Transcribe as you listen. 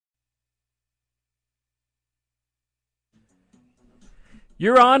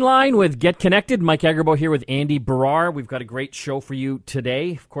You're online with Get Connected. Mike Agerbo here with Andy Barrar. We've got a great show for you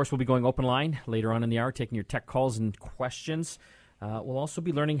today. Of course, we'll be going open line later on in the hour, taking your tech calls and questions. We'll also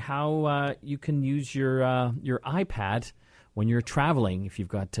be learning how you can use your iPad when you're traveling. If you've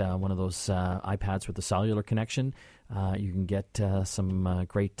got one of those iPads with the cellular connection, you can get some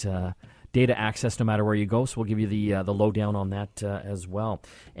great data access no matter where you go. So we'll give you the lowdown on that as well.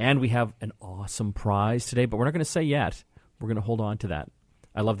 And we have an awesome prize today, but we're not going to say yet. We're going to hold on to that.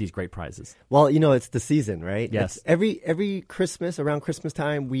 I love these great prizes. Well, it's the season, right? Yes. Every Christmas, around Christmas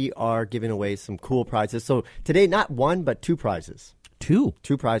time, we are giving away some cool prizes. So today, not one, but two prizes. Two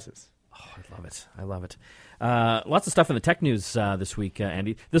prizes. Oh, I love it. I love it. Lots of stuff in the tech news this week,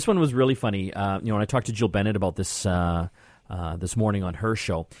 Andy. This one was really funny. When I talked to Jill Bennett about this this morning on her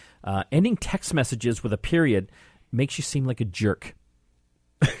show, ending text messages with a period makes you seem like a jerk.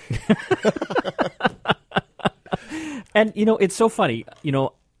 And, it's so funny.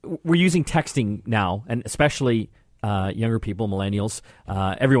 We're using texting now, and especially younger people, millennials.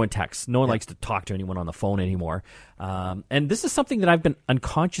 Everyone texts. No one likes to talk to anyone on the phone anymore. And this is something that I've been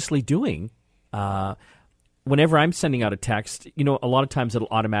unconsciously doing. Whenever I'm sending out a text, a lot of times it'll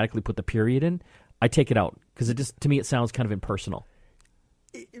automatically put the period in. I take it out because to me, it sounds kind of impersonal.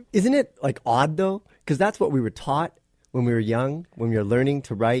 Isn't it odd, though? Because that's what we were taught when we were young, when we were learning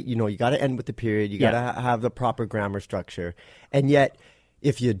to write. You got to end with the period. You got to have the proper grammar structure. And yet,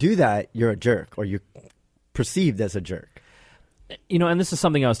 if you do that, you're a jerk, or you're perceived as a jerk. And this is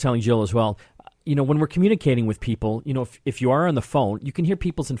something I was telling Jill as well. When we're communicating with people, if you are on the phone, you can hear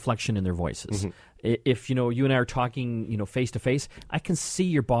people's inflection in their voices. Mm-hmm. If, you and I are talking, face to face, I can see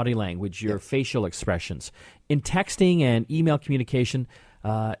your body language, your facial expressions. In texting and email communication,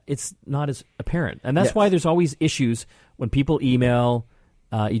 it's not as apparent. And that's why there's always issues when people email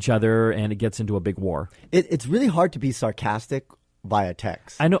each other and it gets into a big war. It's really hard to be sarcastic via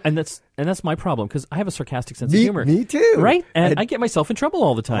text. I know, and that's my problem, because I have a sarcastic sense of humor. Me too. Right? And I get myself in trouble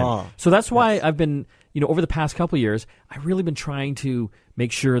all the time. So that's why I've been, over the past couple of years, I've really been trying to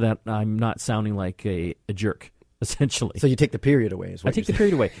make sure that I'm not sounding like a jerk, essentially. So you take the period away is what I take the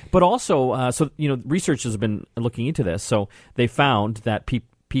period away. But also, researchers have been looking into this. So they found that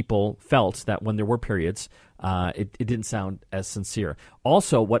people felt that when there were periods, it didn't sound as sincere.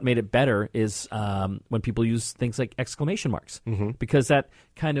 Also, what made it better is when people use things like exclamation marks, because that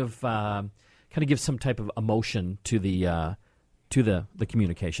kind of gives some type of emotion to the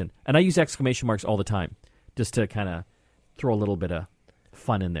communication. And I use exclamation marks all the time, just to kind of throw a little bit of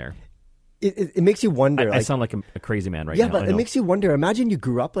fun in there. It makes you wonder. I sound like a crazy man right now. Yeah, but it makes you wonder. Imagine you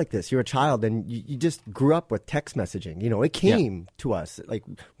grew up like this. You're a child, and you just grew up with text messaging. It came to us.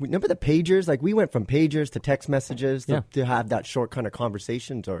 Remember the pagers? We went from pagers to text messages to have that short kind of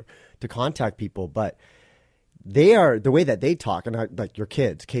conversations or to contact people. But they are, the way that they talk, and your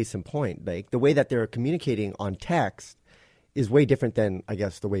kids, case in point, the way that they're communicating on text is way different than, I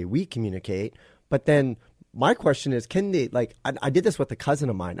guess, the way we communicate. But then my question is, can they, I did this with a cousin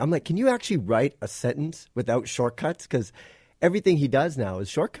of mine. I'm like, can you actually write a sentence without shortcuts? Because everything he does now is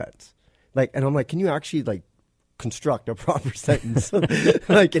shortcuts. And I'm like, can you actually, construct a proper sentence, in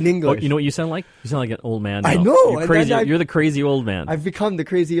English? Well, you know what you sound like? You sound like an old man now. I know. You're crazy. You're the crazy old man. I've become the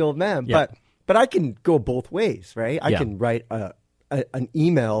crazy old man. Yeah. But I can go both ways, right? I can write an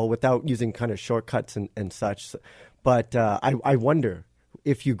email without using kind of shortcuts and such. But I wonder,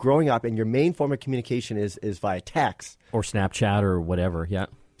 if you growing up and your main form of communication is via text or Snapchat or whatever,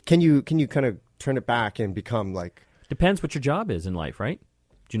 can you kind of turn it back and become depends what your job is in life, right?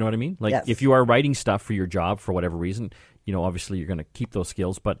 Do you know what I mean? Yes. If you are writing stuff for your job for whatever reason, obviously you're going to keep those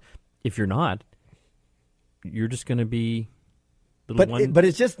skills. But if you're not, you're just going to be but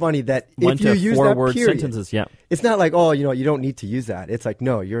it's just funny that if you use that word period, sentences, it's not you don't need to use that. It's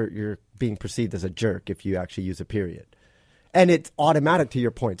no, you're being perceived as a jerk if you actually use a period. And it's automatic, to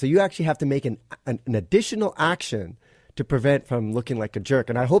your point. So you actually have to make an additional action to prevent from looking like a jerk.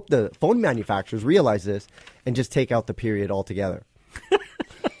 And I hope the phone manufacturers realize this and just take out the period altogether.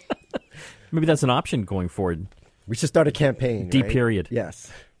 Maybe that's an option going forward. We should start a campaign. D right? period. Yes.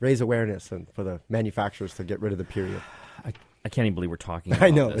 Raise awareness and for the manufacturers to get rid of the period. I can't even believe we're talking about I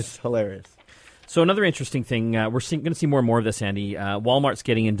know. this. It's hilarious. So another interesting thing, we're going to see more and more of this, Andy. Walmart's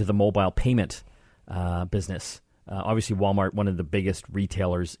getting into the mobile payment business. Obviously, Walmart, one of the biggest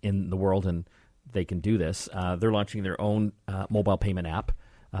retailers in the world, and they can do this. They're launching their own mobile payment app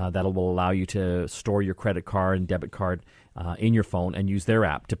that will allow you to store your credit card and debit card in your phone and use their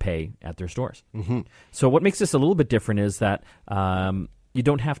app to pay at their stores. Mm-hmm. So what makes this a little bit different is that you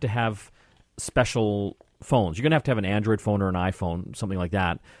don't have to have special phones. You're going to have an Android phone or an iPhone, something like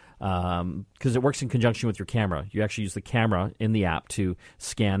that, because it works in conjunction with your camera. You actually use the camera in the app to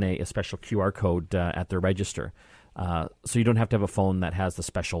scan a special QR code at their register. So you don't have to have a phone that has the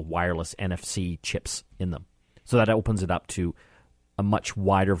special wireless NFC chips in them. So that opens it up to a much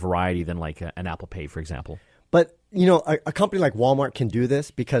wider variety than like an Apple Pay, for example. But, you know, a company like Walmart can do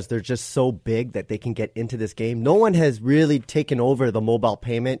this because they're just so big that they can get into this game. No one has really taken over the mobile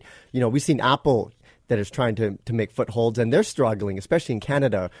payment. You know, we've seen Apple that is trying to make footholds, and they're struggling, especially in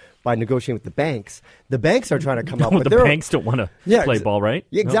Canada, by negotiating with the banks. The banks are trying to come up with their own. The banks don't want to play ball, right?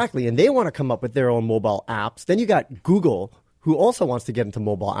 Yeah, exactly, and they want to come up with their own mobile apps. Then you got Google, who also wants to get into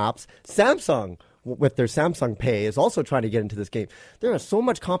mobile apps. Samsung, with their Samsung Pay, is also trying to get into this game. There is so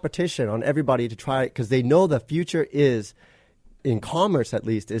much competition on everybody to try, because they know the future is, in commerce at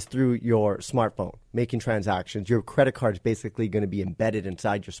least, is through your smartphone, making transactions. Your credit card is basically going to be embedded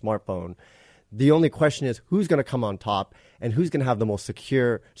inside your smartphone. The only question is who's going to come on top and who's going to have the most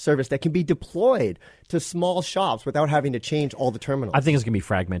secure service that can be deployed to small shops without having to change all the terminals. I think it's going to be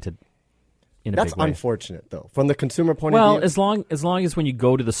fragmented. That's unfortunate, though, from the consumer point of view. Well, as long as when you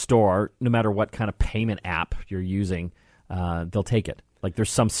go to the store, no matter what kind of payment app you're using, they'll take it. Like there's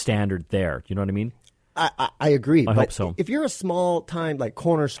some standard there. You know what I mean? I agree. I hope so. If you're a small time like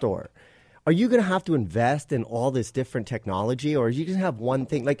corner store, are you going to have to invest in all this different technology, or are you going to have one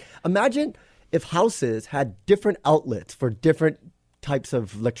thing? Like imagine if houses had different outlets for different types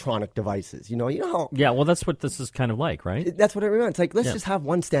of electronic devices, you know how... Yeah, well, that's what this is kind of like, right? That's what it reminds. It's like, let's just have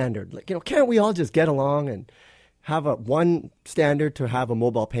one standard. Like, can't we all just get along and have one standard to have a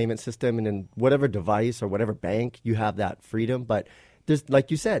mobile payment system, and then whatever device or whatever bank, you have that freedom. But there's, like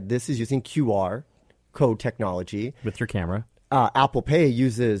you said, this is using QR code technology. With your camera. Apple Pay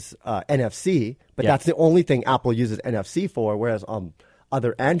uses NFC, but that's the only thing Apple uses NFC for, whereas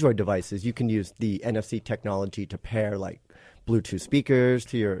other Android devices, you can use the NFC technology to pair like Bluetooth speakers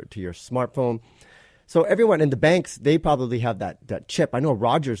to your smartphone. So everyone in the banks, they probably have that chip. I know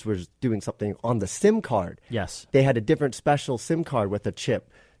Rogers was doing something on the SIM card. Yes. They had a different special SIM card with a chip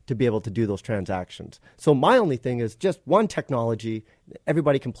to be able to do those transactions. So my only thing is just one technology.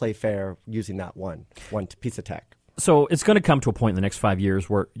 Everybody can play fair using that one piece of tech. So it's going to come to a point in the next 5 years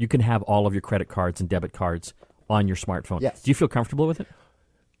where you can have all of your credit cards and debit cards on your smartphone. Yes. Do you feel comfortable with it?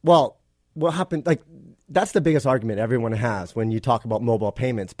 Well, what happened, like, that's the biggest argument everyone has when you talk about mobile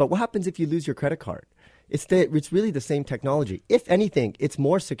payments. But what happens if you lose your credit card? It's really the same technology. If anything, it's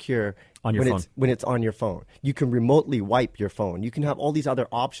more secure on your phone. When it's on your phone. You can remotely wipe your phone. You can have all these other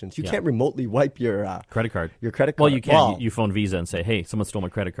options. You can't remotely wipe your credit card. Your credit card. Well, you can. Well, you phone Visa and say, "Hey, someone stole my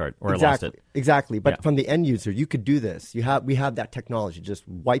credit card, or I lost it." Exactly. But from the end user, you could do this. We have that technology. Just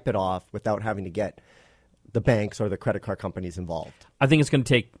wipe it off without having to get the banks or the credit card companies involved. I think it's going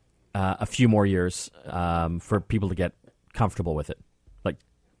to take a few more years for people to get comfortable with it. Like,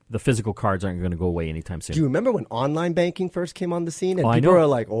 the physical cards aren't going to go away anytime soon. Do you remember when online banking first came on the scene? And people were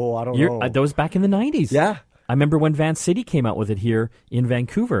like, I don't know. That was back in the 90s. Yeah. I remember when Vancity came out with it here in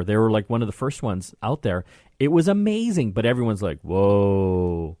Vancouver. They were like one of the first ones out there. It was amazing, but everyone's like,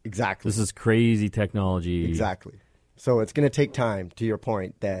 whoa. Exactly. This is crazy technology. Exactly. So it's going to take time, to your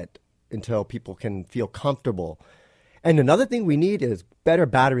point, that until people can feel comfortable. And another thing we need is better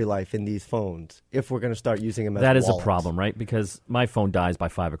battery life in these phones if we're going to start using them as That is wallets. a problem, right? Because my phone dies by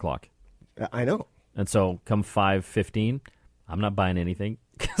 5 o'clock. I know. And so come 5:15, I'm not buying anything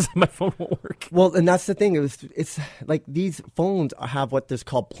because my phone won't work. Well, and that's the thing. It's like these phones have what is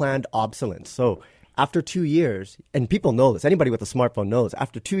called planned obsolescence. So after 2 years, and people know this, anybody with a smartphone knows,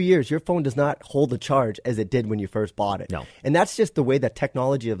 after 2 years, your phone does not hold the charge as it did when you first bought it. No. And that's just the way that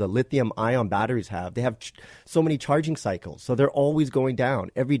technology of the lithium-ion batteries have. They have so many charging cycles, so they're always going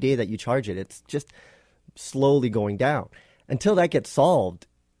down. Every day that you charge it, it's just slowly going down. Until that gets solved,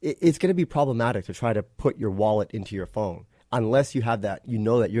 it's going to be problematic to try to put your wallet into your phone unless you have that, you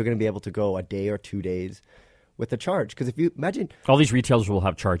know that you're going to be able to go a day or 2 days with a charge. Because if you imagine... All these retailers will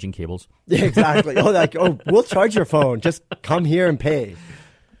have charging cables. Yeah, exactly. We'll charge your phone. Just come here and pay.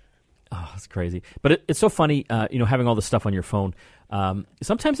 Oh, it's crazy. But it's so funny, having all this stuff on your phone.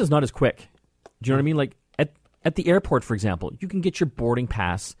 Sometimes it's not as quick. Do you know what I mean? Like at the airport, for example, you can get your boarding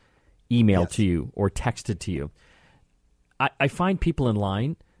pass emailed to you or texted to you. I find people in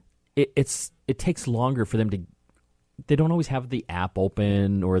line, it takes longer for them to... They don't always have the app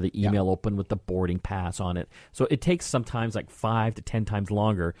open or the email open with the boarding pass on it. So it takes sometimes like 5 to 10 times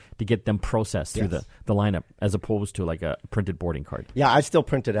longer to get them processed through the lineup as opposed to like a printed boarding card. Yeah, I still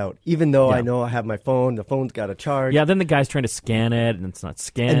print it out. Even though I know I have my phone, the phone's got a charge. Yeah, then the guy's trying to scan it and it's not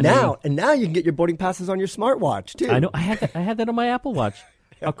scanning. And now you can get your boarding passes on your smartwatch too. I know. I had that on my Apple Watch.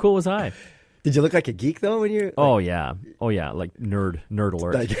 How cool was I? Did you look like a geek though when you? Oh yeah, like nerd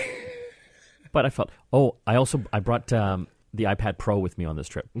alert. But I felt. I brought the iPad Pro with me on this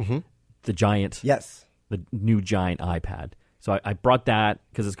trip. Mm-hmm. The giant. Yes. The new giant iPad. So I brought that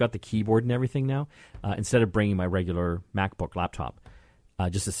because it's got the keyboard and everything now. Instead of bringing my regular MacBook laptop,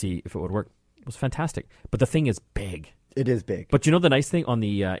 just to see if it would work. It was fantastic. But the thing is big. It is big. But you know the nice thing on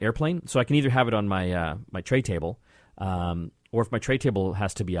the airplane? So I can either have it on my my tray table, or if my tray table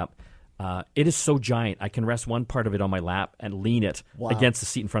has to be up, it is so giant. I can rest one part of it on my lap and lean it against the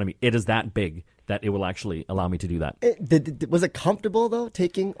seat in front of me. It is that big that it will actually allow me to do that. Was it comfortable, though,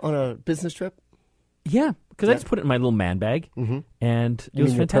 taking on a business trip? Yeah, because I just put it in my little man bag, and it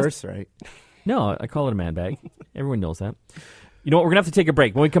was fantastic. Your purse, right? No, I call it a man bag. Everyone knows that. You know what? We're going to have to take a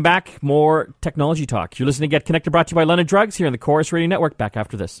break. When we come back, more technology talk. You're listening to Get Connected, brought to you by London Drugs here on the Chorus Radio Network. Back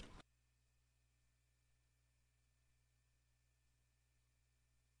after this.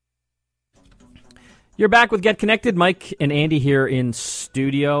 You're back with Get Connected. Mike and Andy here in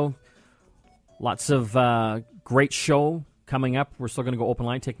studio. Lots of great show coming up. We're still going to go open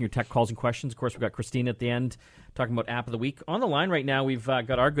line, taking your tech calls and questions. Of course, we've got Christine at the end talking about App of the Week. On the line right now, we've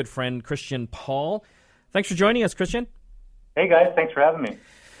got our good friend Christian Paul. Thanks for joining us, Christian. Hey, guys. Thanks for having me.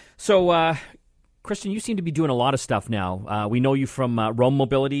 So, Christian, you seem to be doing a lot of stuff now. We know you from Roam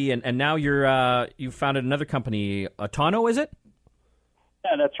Mobility, and now you founded another company, Autono, is it?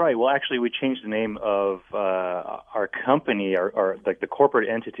 Yeah, that's right. Well, actually, we changed the name of our company, our like the corporate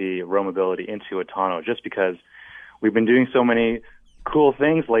entity, Roam Mobility, into Autono, just because we've been doing so many cool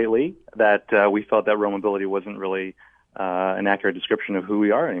things lately that we felt that Roam Mobility wasn't really an accurate description of who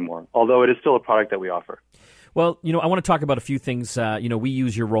we are anymore, although it is still a product that we offer. Well, I want to talk about a few things. We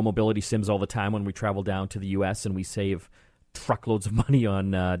use your Roam Mobility sims all the time when we travel down to the U.S., and we save truckloads of money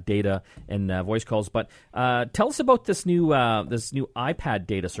on data and voice calls. But tell us about this new iPad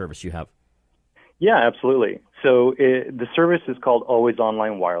data service you have. Yeah, absolutely. So the service is called Always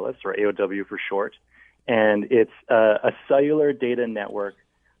Online Wireless, or AOW for short, and it's a cellular data network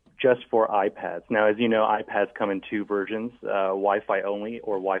just for iPads. Now, as you know, iPads come in two versions, Wi-Fi only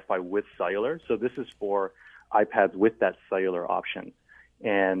or Wi-Fi with cellular. So this is for iPads with that cellular option.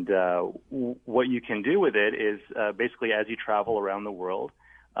 And what you can do with it is basically as you travel around the world,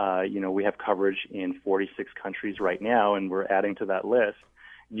 we have coverage in 46 countries right now, and we're adding to that list.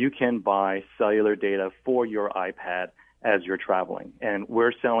 You can buy cellular data for your iPad as you're traveling. And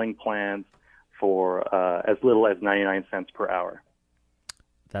we're selling plans for as little as 99 cents per hour.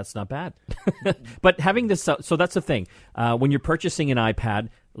 That's not bad. But having this, so that's the thing. When you're purchasing an iPad,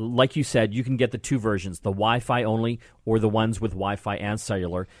 like you said, you can get the two versions, the Wi-Fi only or the ones with Wi-Fi and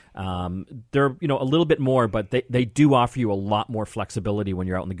cellular. They're a little bit more, but they do offer you a lot more flexibility when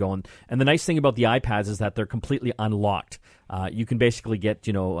you're out on the go. And the nice thing about the iPads is that they're completely unlocked. You can basically get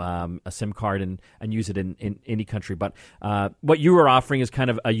a SIM card and use it in any country. But what you are offering is kind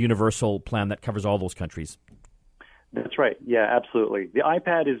of a universal plan that covers all those countries. That's right. Yeah, absolutely. The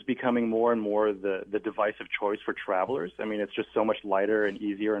iPad is becoming more and more the device of choice for travelers. I mean, it's just so much lighter and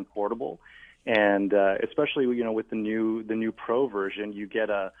easier and portable. And especially, with the new Pro version, you get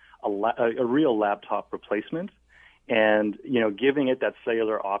a real laptop replacement. And, giving it that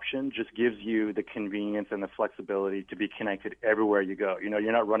cellular option just gives you the convenience and the flexibility to be connected everywhere you go.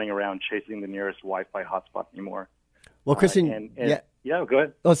 You're not running around chasing the nearest Wi-Fi hotspot anymore. Well, Christian, yeah, go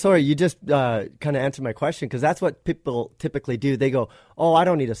ahead. Oh, sorry, you just kind of answered my question, because that's what people typically do. They go, oh, I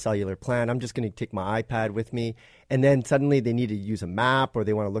don't need a cellular plan. I'm just going to take my iPad with me. And then suddenly they need to use a map, or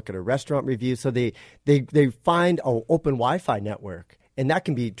they want to look at a restaurant review. So they find an open Wi-Fi network. And that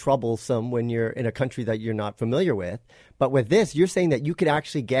can be troublesome when you're in a country that you're not familiar with. But with this, you're saying that you could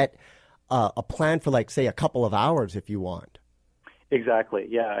actually get a plan for, like, say, a couple of hours if you want. Exactly.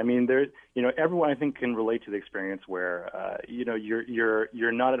 Yeah. I mean, everyone I think can relate to the experience where,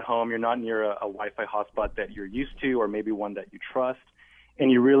 you're not at home, you're not near a Wi-Fi hotspot that you're used to, or maybe one that you trust, and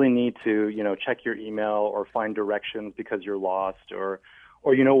you really need to, check your email or find directions because you're lost, or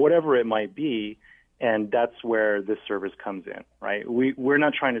whatever it might be. And that's where this service comes in, right? We're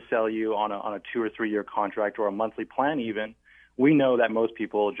not trying to sell you on a 2 or 3 year contract or a monthly plan even. We know that most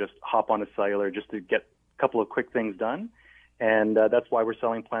people just hop on a cellular just to get a couple of quick things done. And that's why we're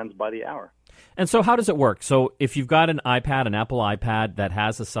selling plans by the hour. And so how does it work? So if you've got an iPad, an Apple iPad that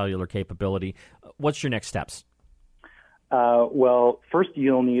has a cellular capability, what's your next steps? Well, first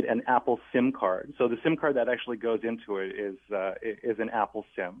you'll need an Apple SIM card. So the SIM card that actually goes into it is an Apple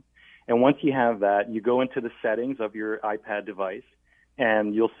SIM. And once you have that, you go into the settings of your iPad device,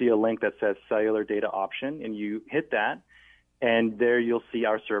 and you'll see a link that says cellular data option, and you hit that. And there you'll see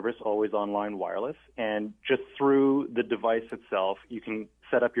our service, Always Online Wireless. And just through the device itself, you can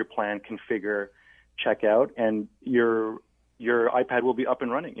set up your plan, configure, check out, and your iPad will be up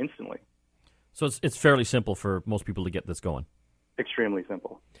and running instantly. So it's fairly simple for most people to get this going. Extremely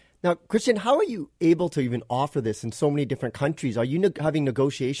simple. Now, Christian, how are you able to even offer this in so many different countries? Are you having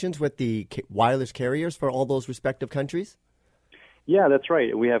negotiations with the wireless carriers for all those respective countries? Yeah, that's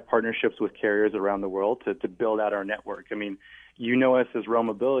right. We have partnerships with carriers around the world to build out our network. I mean, you know us as Roam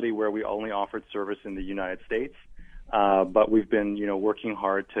Mobility, where we only offered service in the United States, but we've been, working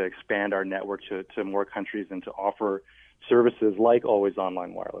hard to expand our network to more countries and to offer services like Always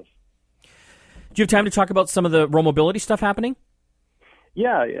Online Wireless. Do you have time to talk about some of the Roam Mobility stuff happening?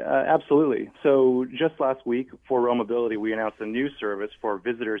 Yeah, absolutely. So just last week for Roam Mobility, we announced a new service for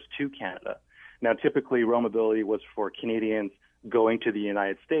visitors to Canada. Now, typically, Roam Mobility was for Canadians going to the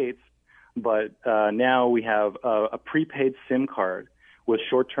United States, but now we have a prepaid SIM card with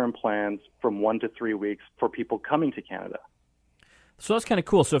short-term plans from 1 to 3 weeks for people coming to Canada. So that's kind of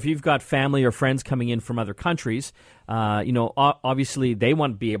cool. So if you've got family or friends coming in from other countries, obviously they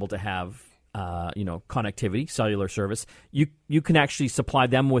want to be able to have connectivity, cellular service. You can actually supply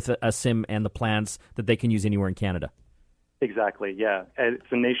them with a SIM and the plans that they can use anywhere in Canada. Exactly, yeah. And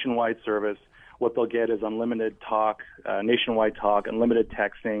it's a nationwide service. What they'll get is unlimited talk, nationwide talk, unlimited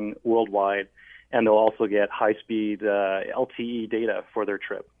texting worldwide, and they'll also get high-speed LTE data for their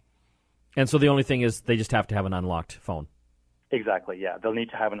trip. And so the only thing is they just have to have an unlocked phone. Exactly, yeah. They'll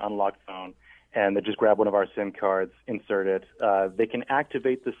need to have an unlocked phone, and they just grab one of our SIM cards, insert it. They can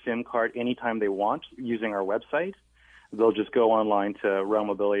activate the SIM card anytime they want using our website. They'll just go online to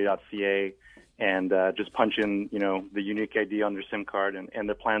realmobility.ca and just punch in, the unique ID on their SIM card, and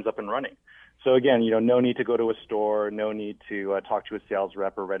their plan's up and running. So again, no need to go to a store, no need to talk to a sales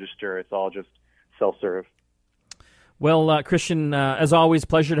rep or register. It's all just self-serve. Well, Christian, as always,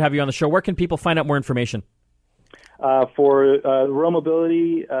 pleasure to have you on the show. Where can people find out more information? For Roam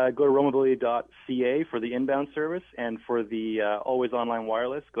Mobility, go to realmobility.ca for the inbound service, and for the Always Online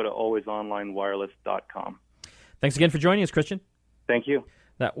Wireless, go to alwaysonlinewireless.com. Thanks again for joining us, Christian. Thann you.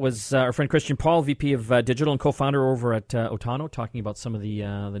 That was our friend Christian Paul, VP of Digital and co-founder over at Otano, talking about some of the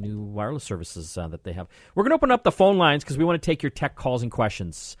new wireless services that they have. We're going to open up the phone lines because we want to take your tech calls and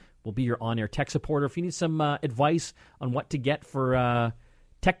questions. We'll be your on-air tech supporter. If you need some advice on what to get for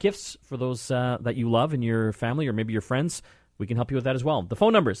tech gifts for those that you love in your family or maybe your friends, we can help you with that as well. The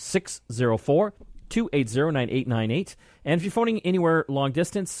phone number is 604-280-9898. And if you're phoning anywhere long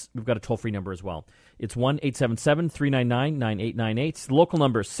distance, we've got a toll-free number as well. It's 1-877-399-9898. The local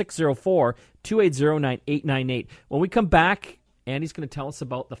number is 604-280-9898. When we come back, Andy's going to tell us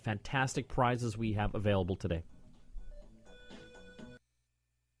about the fantastic prizes we have available today.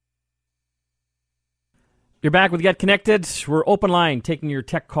 You're back with Get Connected. We're open line, taking your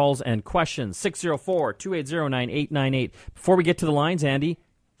tech calls and questions. 604-280-9898. Before we get to the lines, Andy,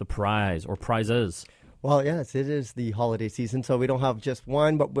 the prize or prizes. Well, yes, it is the holiday season, so we don't have just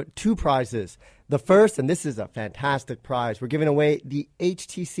one, but two prizes. The first, and this is a fantastic prize, we're giving away the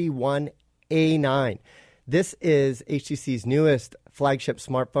HTC One A9. This is HTC's newest flagship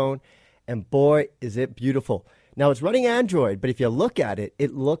smartphone, and boy, is it beautiful. Now, it's running Android, but if you look at it,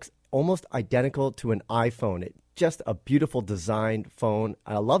 it looks almost identical to an iPhone. It's just a beautiful designed phone.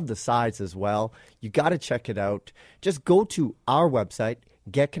 I love the size as well. You got to check it out. Just go to our website,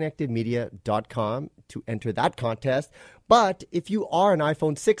 getconnectedmedia.com, to enter that contest. But if you are an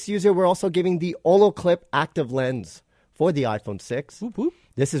iPhone 6 user, we're also giving the Olloclip Active Lens for the iPhone 6. Whoop, whoop.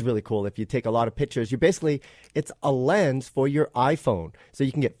 This is really cool. If you take a lot of pictures, it's a lens for your iPhone. So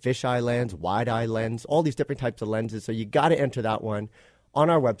you can get fisheye lens, wide-eye lens, all these different types of lenses. So you got to enter that one on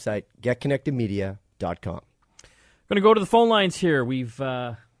our website, getconnectedmedia.com. Going to go to the phone lines here. We've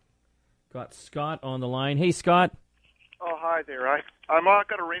got Scott on the line. Hey, Scott. Oh, hi there. I'm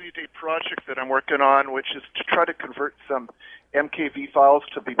got a rainy day project that I'm working on, which is to try to convert some MKV files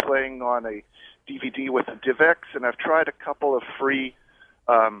to be playing on a DVD with a DivX, and I've tried a couple of free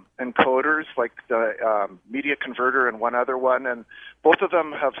encoders, like the Media Converter and one other one, and both of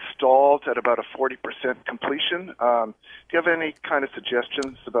them have stalled at about a 40% completion. Do you have any kind of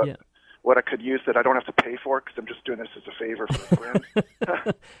suggestions about what I could use that I don't have to pay for, because I'm just doing this as a favor for a friend?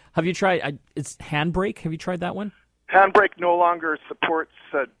 Have you tried, it's Handbrake, have you tried that one? Handbrake no longer supports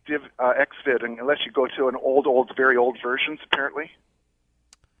Xvid unless you go to an very old versions, apparently.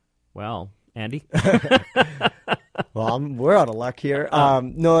 Well, Andy? Well, we're out of luck here.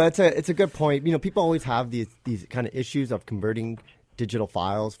 No, it's a good point. People always have these kind of issues of converting digital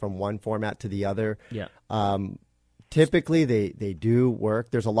files from one format to the other. Yeah. Typically, they do work.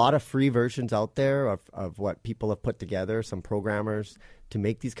 There's a lot of free versions out there of what people have put together, some programmers, to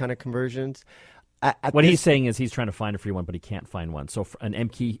make these kind of conversions. What he's saying is he's trying to find a free one, but he can't find one. So an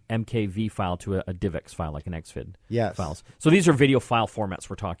MKV file to a DivX file, like an XVID files. So these are video file formats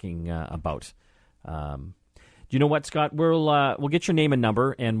we're talking about. Do you know what, Scott? We'll get your name and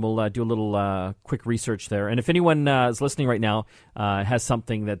number, and we'll do a little quick research there. And if anyone is listening right now has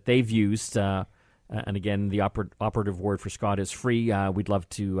something that they've used, and again, the operative word for Scott is free, we'd love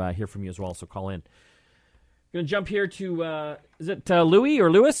to hear from you as well, so call in. Going to jump here to, is it Louis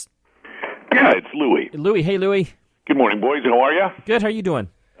or Lewis? Yeah, it's Louis. Louis. Hey, Louis. Good morning, boys. How are you? Good. How are you doing?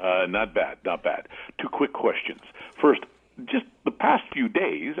 Not bad. Two quick questions. First, just the past few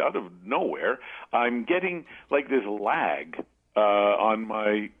days, out of nowhere, I'm getting like this lag on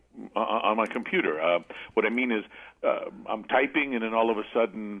my computer. What I mean is, I'm typing, and then all of a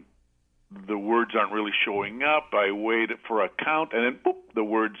sudden, the words aren't really showing up. I wait for a count, and then boop, the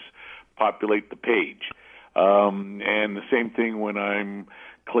words populate the page. And the same thing when I'm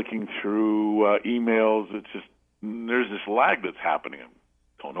clicking through emails. It's just there's this lag that's happening. I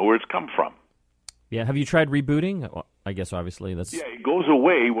don't know where it's come from. Yeah, have you tried rebooting? Well, I guess obviously that's... Yeah, it goes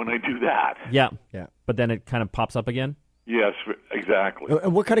away when I do that. Yeah. But then it kind of pops up again? Yes, exactly.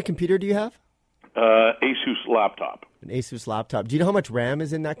 And what kind of computer do you have? Asus laptop. An Asus laptop. Do you know how much RAM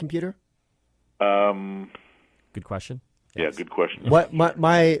is in that computer? Good question. Yeah, good question. What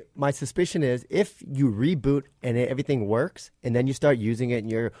my suspicion is, if you reboot and everything works, and then you start using it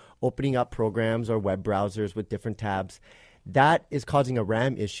and you're opening up programs or web browsers with different tabs, that is causing a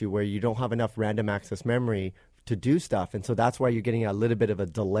RAM issue where you don't have enough random access memory to do stuff. And so that's why you're getting a little bit of a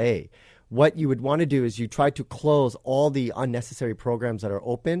delay. What you would want to do is you try to close all the unnecessary programs that are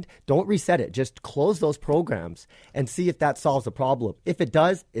opened. Don't reset it. Just close those programs and see if that solves the problem. If it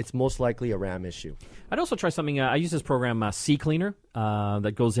does, it's most likely a RAM issue. I'd also try something. I use this program, CCleaner,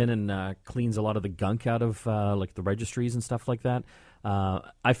 that goes in and cleans a lot of the gunk out of like the registries and stuff like that.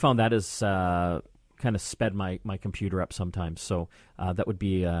 I found that is kind of sped my computer up sometimes. So that would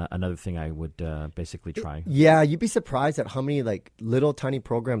be another thing I would basically try. Yeah, you'd be surprised at how many like little tiny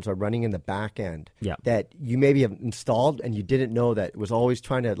programs are running in the back end that you maybe have installed and you didn't know that it was always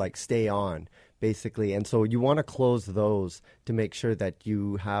trying to like stay on, basically. And so you want to close those to make sure that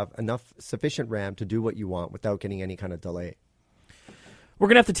you have enough sufficient RAM to do what you want without getting any kind of delay. We're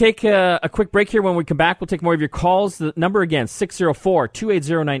going to have to take a quick break here. When we come back, we'll take more of your calls. The number again,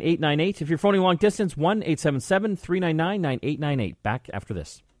 604-280-9898. If you're phoning long distance, 1-877-399-9898. Back after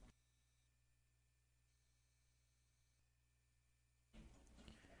this.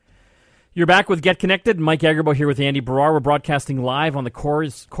 You're back with Get Connected. Mike Agerbo here with Andy Barrar. We're broadcasting live on the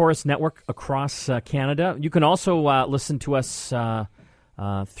Chorus Network across Canada. You can also listen to us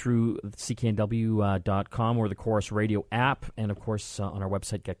through cknw.com or the Chorus Radio app, and of course on our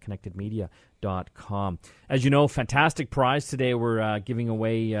website, getconnectedmedia.com. As you know, fantastic prize today. We're giving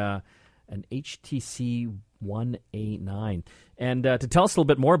away an HTC 1A9. And to tell us a little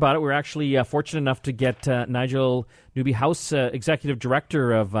bit more about it, we're actually fortunate enough to get Nigel Newby-House, Executive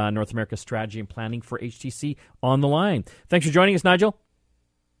Director of North America Strategy and Planning for HTC, on the line. Thanks for joining us, Nigel.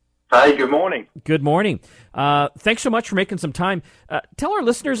 Hi, good morning. Good morning. Thanks so much for making some time. Tell our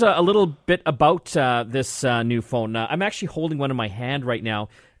listeners a little bit about this new phone. I'm actually holding one in my hand right now,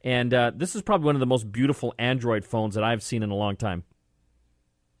 and this is probably one of the most beautiful Android phones that I've seen in a long time.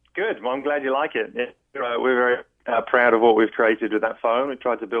 Good. Well, I'm glad you like it. We're very proud of what we've created with that phone. We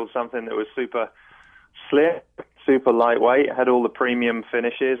tried to build something that was super slim, super lightweight, had all the premium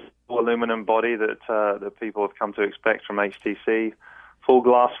finishes, full aluminum body that people have come to expect from HTC. Full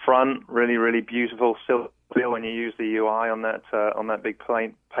glass front, really, really beautiful. Still feel when you use the UI on that big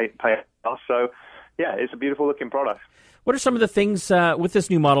paint. So, yeah, it's a beautiful looking product. What are some of the things with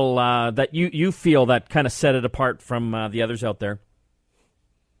this new model that you feel that kind of set it apart from the others out there?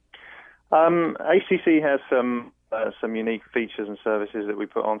 HTC has some unique features and services that we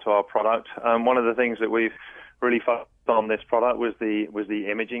put onto our product. One of the things that we've really focused on this product was the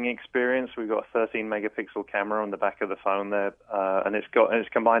imaging experience. We've got a 13 megapixel camera on the back of the phone there, and it's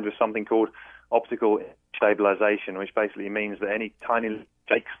combined with something called optical stabilization, which basically means that any tiny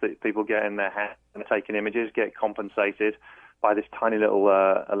shakes that people get in their hand and taking images get compensated by this tiny little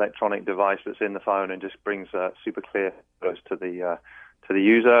electronic device that's in the phone and just brings super clear photos to the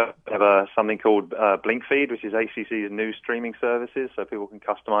user. We have something called BlinkFeed, which is HTC's new streaming services, so people can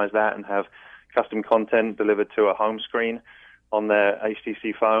customize that and have custom content delivered to a home screen on their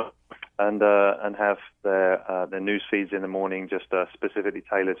HTC phone, and have their news feeds in the morning just specifically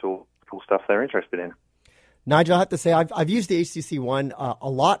tailored to all cool stuff they're interested in. Nigel, I have to say, I've used the HTC One a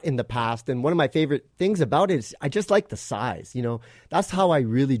lot in the past, and one of my favorite things about it is I just like the size. That's how I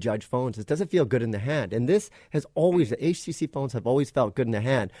really judge phones. It doesn't feel good in the hand, and the HTC phones have always felt good in the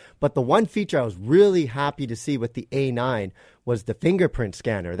hand. But the one feature I was really happy to see with the A9 was the fingerprint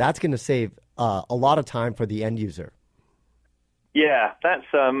scanner. That's going to save a lot of time for the end user. Yeah, that's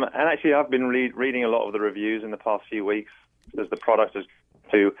and actually I've been reading a lot of the reviews in the past few weeks as the product has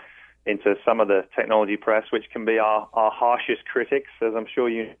into some of the technology press, which can be our harshest critics, as I'm sure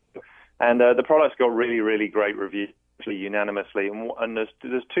you know. And the product's got really, really great reviews unanimously. And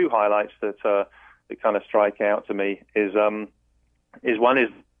there's two highlights that kind of strike out to me. Is one is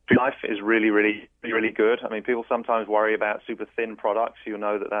life is really, really, really good. I mean, people sometimes worry about super thin products. You'll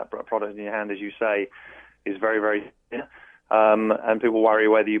know that product in your hand, as you say, is very, very thin. And people worry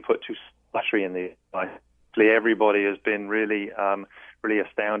whether you put too much battery in the device. Everybody has been really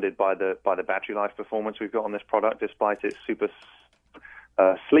astounded by the battery life performance we've got on this product, despite its super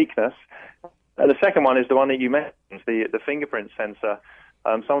sleekness. The second one is the one that you mentioned, the fingerprint sensor.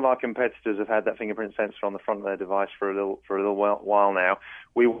 Some of our competitors have had that fingerprint sensor on the front of their device for a little while now.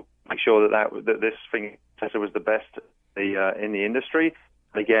 We will make sure that this fingerprint sensor was the best in the industry.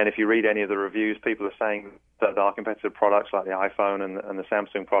 Again, if you read any of the reviews, people are saying that our competitor products like the iPhone and the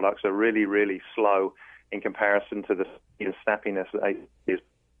Samsung products are really, really slow in comparison to the snappiness that is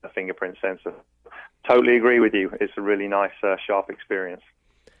a fingerprint sensor. Totally agree with you. It's a really nice, sharp experience.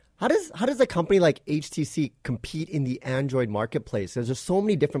 How does a company like HTC compete in the Android marketplace? There's just so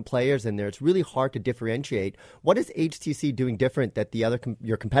many different players in there. It's really hard to differentiate. What is HTC doing different that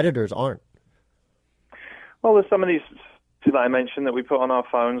your competitors aren't? Well, there's some of these that I mentioned that we put on our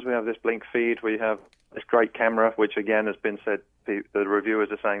phones. We have this Blink feed. We have this great camera, which again has been said. The reviewers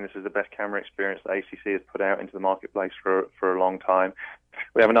are saying this is the best camera experience that HTC has put out into the marketplace for a long time.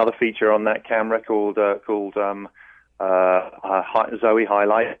 We have another feature on that camera called Zoe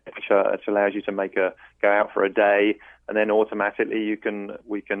Highlight, which allows you to go out for a day, and then automatically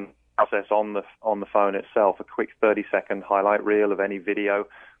we can process on the phone itself a quick 30-second highlight reel of any video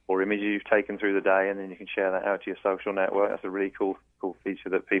or images you've taken through the day, and then you can share that out to your social network. That's a really cool feature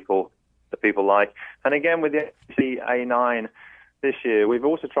that people like. And again, with the HTC A9 this year, we've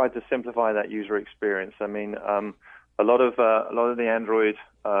also tried to simplify that user experience. I mean, a lot of the Android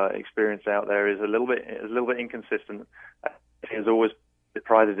experience out there is a little bit inconsistent. It has always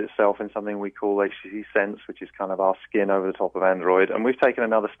prided itself in something we call HTC Sense, which is kind of our skin over the top of Android. And we've taken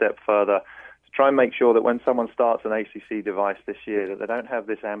another step further to try and make sure that when someone starts an HTC device this year, that they don't have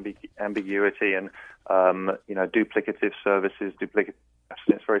this ambiguity and duplicative services, duplicative apps.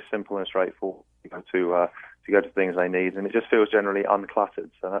 It's very simple and straightforward to go to things they need, and it just feels generally uncluttered.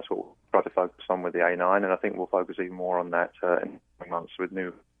 So that's what we'll try to focus on with the A9, and I think we'll focus even more on that in coming months with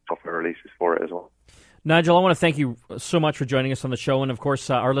new software releases for it as well. Nigel, I want to thank you so much for joining us on the show, and of course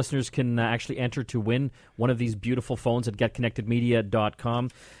our listeners can actually enter to win one of these beautiful phones at getconnectedmedia.com.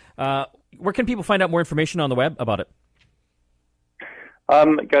 Where can people find out more information on the web about it?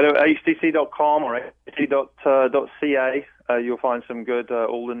 Go to htc.com or htc.ca. You'll find some good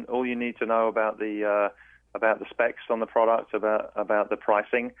all you need to know about the specs on the product, about the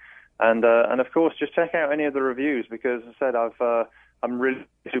pricing, and of course just check out any of the reviews, because as I said, I'm really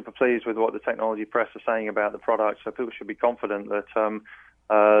super pleased with what the technology press are saying about the product. So people should be confident that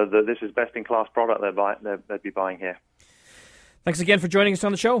that this is best in class product they'd be buying here. Thanks again for joining us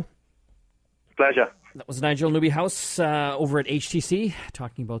on the show. Pleasure. That was Nigel Newbyhouse over at HTC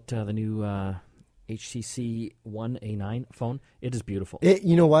talking about the new HTC One A9 phone. It is beautiful.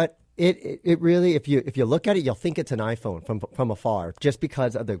 You know what? It really, if you look at it, you'll think it's an iPhone from afar, just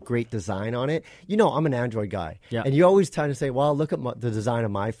because of the great design on it. I'm an Android guy, and you always tend to say, well, look at the design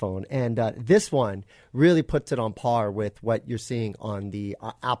of my phone. And this one really puts it on par with what you're seeing on the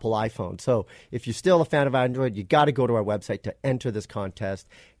Apple iPhone. So if you're still a fan of Android, you got to go to our website to enter this contest,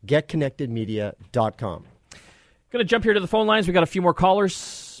 getconnectedmedia.com. Going to jump here to the phone lines. We've got a few more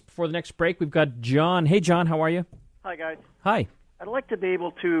callers before the next break. We've got John. Hey, John, how are you? Hi, guys. Hi. I'd like to be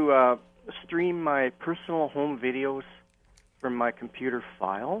able to stream my personal home videos from my computer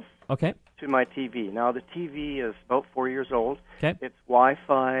files to my TV. Now, the TV is about 4 years old. Okay. It's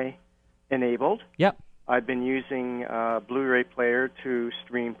Wi-Fi enabled. Yep. I've been using a Blu-ray player to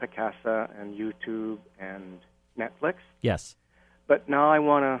stream Picasa and YouTube and Netflix. Yes. But now I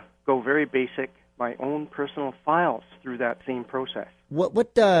want to go very basic, my own personal files through that same process.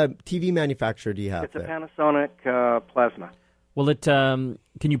 What TV manufacturer do you have? It's a Panasonic Plasma. Will it? Can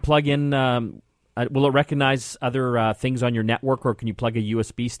you plug in? Will it recognize other things on your network, or can you plug a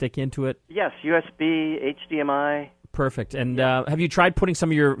USB stick into it? Yes, USB, HDMI. Perfect. And have you tried putting some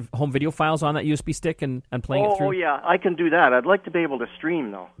of your home video files on that USB stick and playing it through? Oh, yeah, I can do that. I'd like to be able to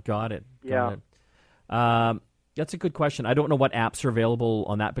stream, though. Got it. Yeah. That's a good question. I don't know what apps are available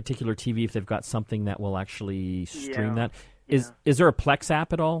on that particular TV, if they've got something that will actually stream that. Is there a Plex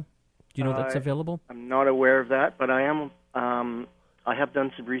app at all? Do you know that's available? I'm not aware of that, but I am. I have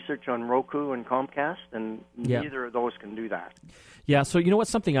done some research on Roku and Comcast, and neither of those can do that. Yeah, so you know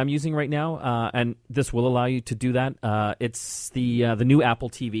what's something I'm using right now, and this will allow you to do that. It's the new Apple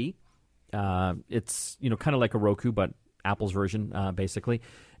TV. It's kind of like a Roku, but Apple's version, basically.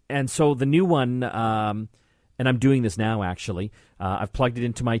 And so the new one, and I'm doing this now actually. I've plugged it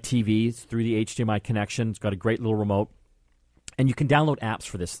into my TV. It's through the HDMI connection. It's got a great little remote, and you can download apps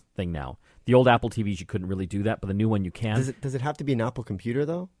for this thing now. The old Apple TVs, you couldn't really do that, but the new one you can. Does it have to be an Apple computer,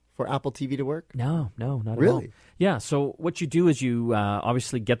 though, for Apple TV to work? No, not at all. Really? Yeah, so what you do is you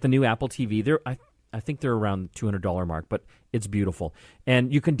obviously get the new Apple TV. I think they're around the $200 mark, but it's beautiful.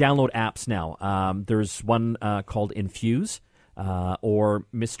 And you can download apps now. There's one called Infuse or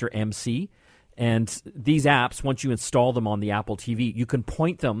Mr. MC. And these apps, once you install them on the Apple TV, you can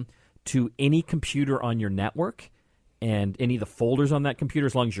point them to any computer on your network and any of the folders on that computer,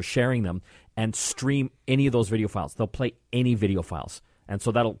 as long as you're sharing them, and stream any of those video files. They'll play any video files. And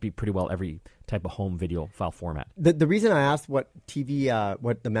so that'll be pretty well every type of home video file format. The reason I asked what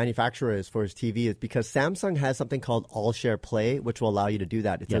the manufacturer is for his TV is because Samsung has something called All Share Play, which will allow you to do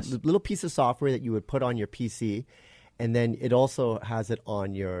that. It's a little piece of software that you would put on your PC, and then it also has it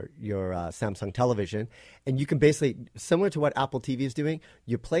on your Samsung television. And you can basically, similar to what Apple TV is doing,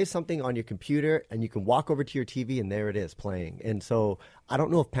 you play something on your computer and you can walk over to your TV and there it is playing. And so I don't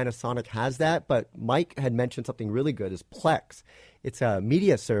know if Panasonic has that, but Mike had mentioned something really good is Plex. It's a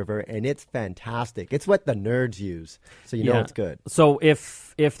media server and it's fantastic. It's what the nerds use. So you know it's good. So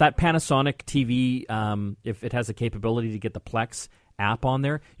if that Panasonic TV, if it has a capability to get the Plex app on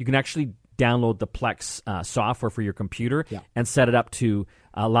there, you can actually download the Plex software for your computer and set it up to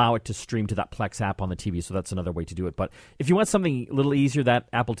allow it to stream to that Plex app on the TV. So that's another way to do it. But if you want something a little easier, that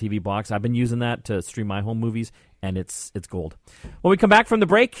Apple TV box, I've been using that to stream my home movies, and it's gold. When we come back from the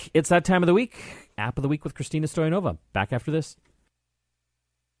break, it's that time of the week. App of the Week with Christina Stoyanova. Back after this.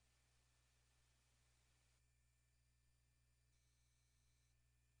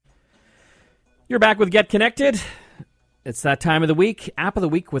 You're back with Get Connected. It's that time of the week. App of the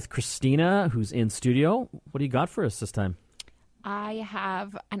Week with Christina, who's in studio. What do you got for us this time? I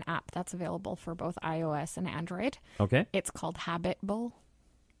have an app that's available for both iOS and Android. Okay. It's called Habit Bull.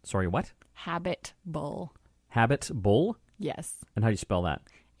 Sorry, what? Habit Bull. Habit Bull? Yes. And how do you spell that?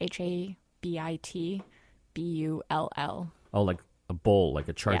 HABITBULL. Oh, like a bull, like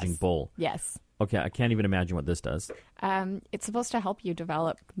a charging bull. Yes. Okay, I can't even imagine what this does. It's supposed to help you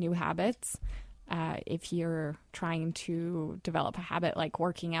develop new habits. If you're trying to develop a habit like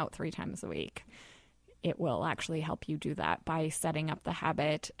working out 3 times a week, it will actually help you do that by setting up the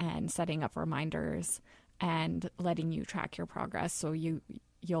habit and setting up reminders and letting you track your progress, so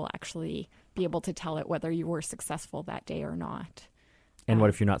you'll actually be able to tell it whether you were successful that day or not. And what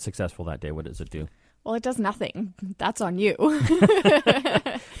if you're not successful that day? What does it do? Well, it does nothing. That's on you.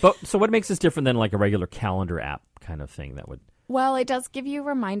 But so what makes this different than like a regular calendar app kind of thing that would... Well, it does give you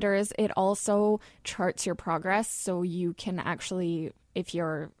reminders. It also charts your progress, so you can actually, if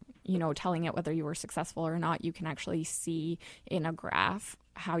you're, telling it whether you were successful or not, you can actually see in a graph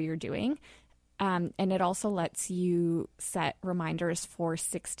how you're doing. And it also lets you set reminders for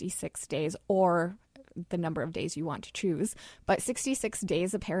 66 days or the number of days you want to choose. But 66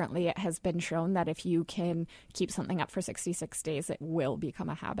 days, apparently, it has been shown that if you can keep something up for 66 days, it will become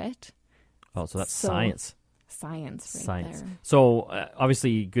a habit. Oh, so that's science. Science there. So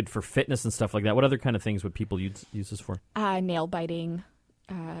obviously good for fitness and stuff like that. What other kind of things would people use this for? Nail biting,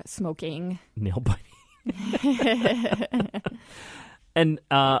 smoking. Nail biting. And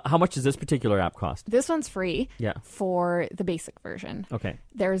how much does this particular app cost? This one's free. Yeah. For the basic version. Okay.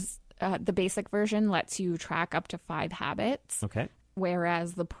 There's the basic version lets you track up to 5 habits. Okay.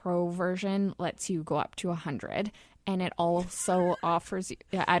 Whereas the pro version lets you go up to 100. And it also offers you,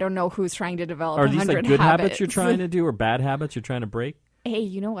 I don't know who's trying to develop 100 habits. Are these like good habits you're trying to do or bad habits you're trying to break? Hey,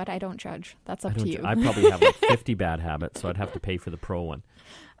 you know what? I don't judge. That's up to you. I probably have like 50 bad habits, so I'd have to pay for the pro one.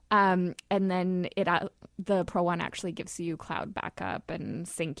 And then the pro one actually gives you cloud backup and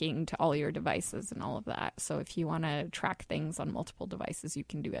syncing to all your devices and all of that. So if you want to track things on multiple devices, you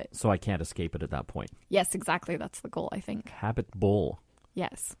can do it. So I can't escape it at that point. Yes, exactly. That's the goal, I think. Habit Bull.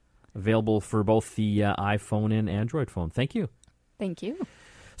 Yes. Available for both the iPhone and Android phone. Thank you. Thank you.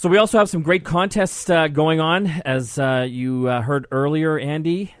 So we also have some great contests going on, as you heard earlier,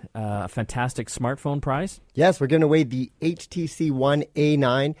 Andy. A fantastic smartphone prize. Yes, we're giving away the HTC One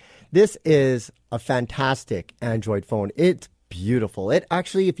A9. This is a fantastic Android phone. It's beautiful. It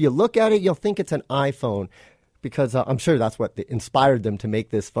actually, if you look at it, you'll think it's an iPhone, because I'm sure that's what inspired them to make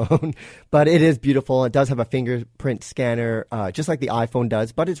this phone. But it is beautiful. It does have a fingerprint scanner, just like the iPhone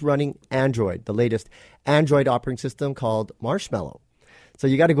does, but it's running Android, the latest Android operating system called Marshmallow. So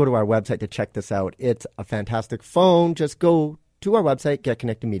you got to go to our website to check this out. It's a fantastic phone. Just go to our website,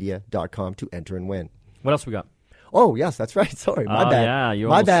 getconnectedmedia.com, to enter and win. What else we got? Oh, yes, that's right. Sorry, my bad. Yeah,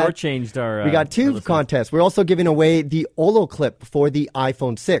 you almost shortchanged our... We got two contests. We're also giving away the Olo Clip for the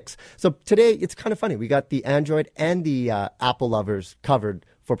iPhone 6. So today, it's kind of funny. We got the Android and the Apple lovers covered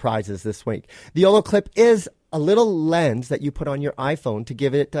for prizes this week. The Olo Clip is a little lens that you put on your iPhone to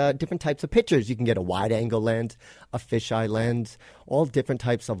give it different types of pictures. You can get a wide-angle lens, a fisheye lens, all different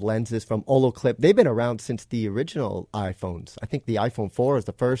types of lenses from Olo Clip. They've been around since the original iPhones. I think the iPhone 4 is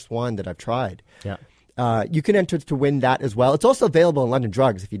the first one that I've tried. Yeah. You can enter to win that as well. It's also available in London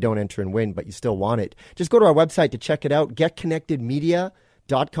Drugs if you don't enter and win, but you still want it. Just go to our website to check it out,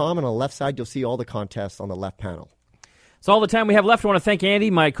 getconnectedmedia.com, and on the left side, you'll see all the contests on the left panel. That's all the time we have left. I want to thank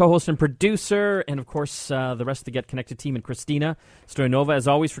Andy, my co-host and producer, and, of course, the rest of the Get Connected team, and Christina Stoyanova, as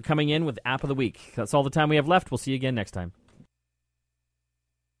always, for coming in with App of the Week. That's all the time we have left. We'll see you again next time.